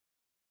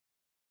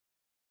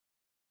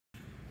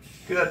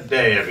Good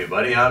day,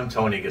 everybody. I'm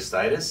Rhonda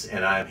Gustitus,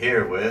 and I'm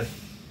here with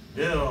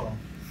Bill.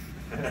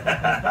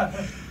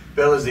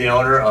 Bill is the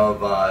owner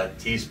of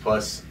Tees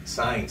Plus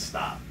Sign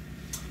Stop.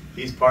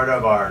 He's part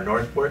of our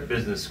Northport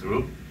business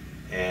group,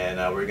 and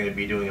we're going to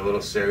be doing a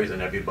little series on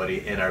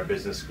everybody in our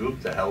business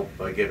group to help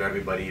give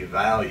everybody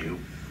value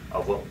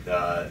of what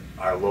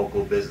our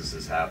local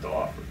businesses have to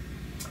offer.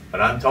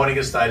 But I'm Rhonda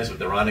Gustitus with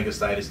the Rhonda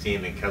Gustitus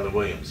Team and Keller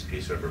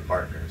Peace River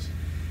Partners,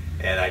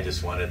 and I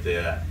just wanted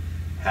to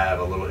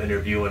have a little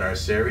interview in our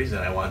series,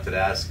 and I wanted to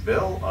ask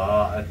Bill,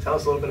 tell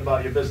us a little bit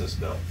about your business,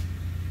 Bill.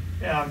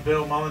 Yeah, I'm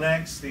Bill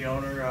Mullinax, the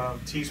owner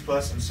of Tees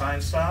Plus and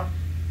Sign Stop.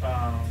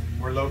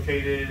 We're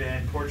located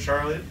in Port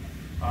Charlotte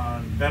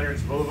on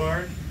Veterans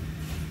Boulevard.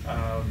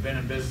 Been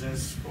in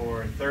business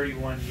for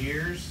 31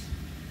 years,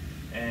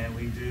 and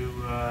we do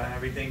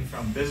everything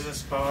from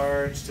business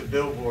cards to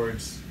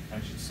billboards,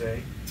 I should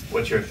say.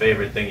 What's your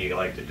favorite thing you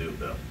like to do,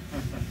 Bill?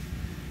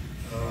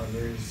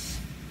 There's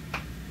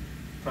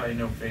probably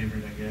no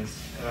favorite, I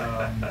guess.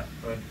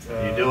 But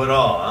you do it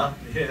all, huh?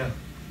 Yeah.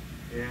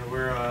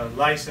 We're a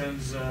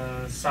licensed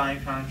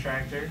sign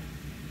contractor,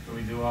 so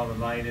we do all the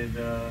lighted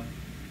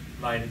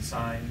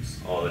signs.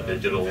 All the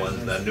digital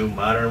ones, the new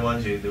modern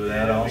ones, you do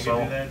that also?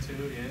 We can do that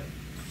too,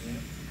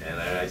 yeah.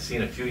 And I've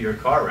seen a few of your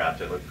car wraps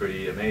that look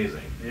pretty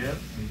amazing. Yep,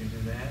 we can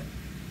do that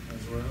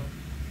as well.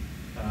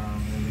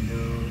 And we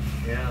do,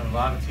 a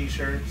lot of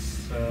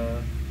t-shirts.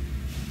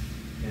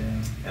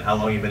 And how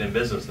long have you been in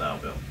business now,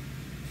 Bill?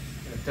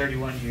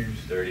 31 years.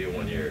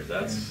 31 years.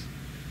 That's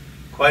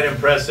quite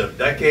impressive.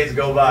 Decades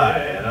go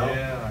by, you know?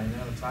 Yeah, I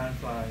know. Time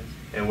flies.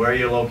 And where are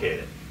you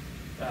located?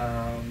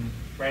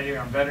 Right here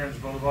on Veterans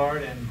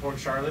Boulevard in Port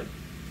Charlotte.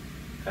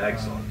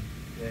 Excellent.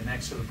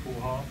 Next to the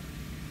pool hall,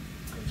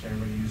 which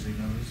everybody usually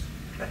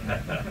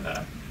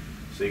knows.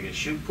 So you can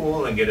shoot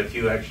pool and get a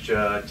few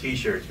extra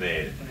t-shirts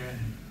made. Yeah.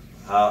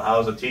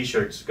 How's the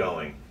t-shirts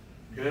going?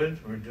 Good.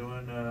 We're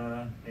doing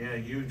a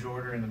huge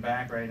order in the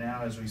back right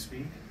now as we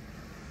speak.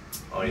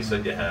 Oh, you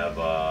said you have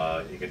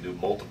you can do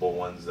multiple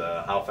ones.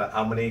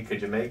 How many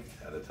could you make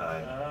at a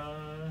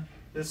time?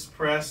 This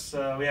press,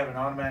 we have an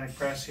automatic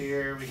press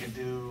here. We can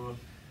do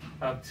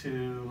up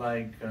to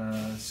like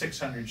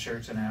 600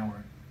 shirts an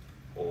hour.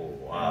 Oh,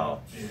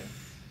 wow. Yeah.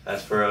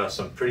 That's for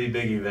some pretty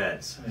big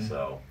events. Yeah.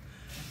 So,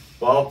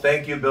 well,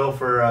 thank you, Bill,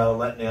 for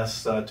letting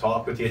us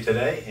talk with you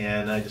today.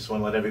 And I just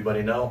want to let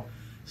everybody know,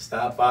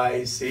 stop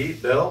by, see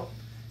Bill,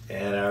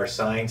 and our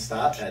sign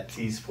stop at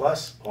Tees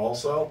Plus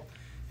also.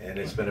 And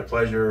it's been a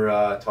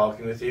pleasure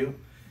talking with you,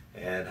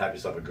 and have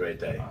yourself a great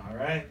day. All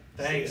right,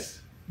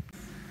 thanks.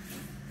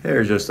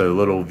 Here's just a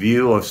little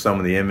view of some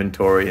of the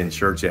inventory and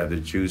shirts you have to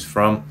choose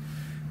from.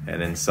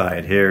 And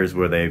inside here is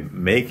where they're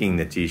making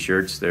the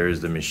t-shirts.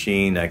 There's the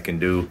machine that can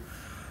do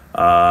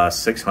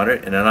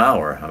 600 in an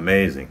hour.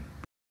 Amazing.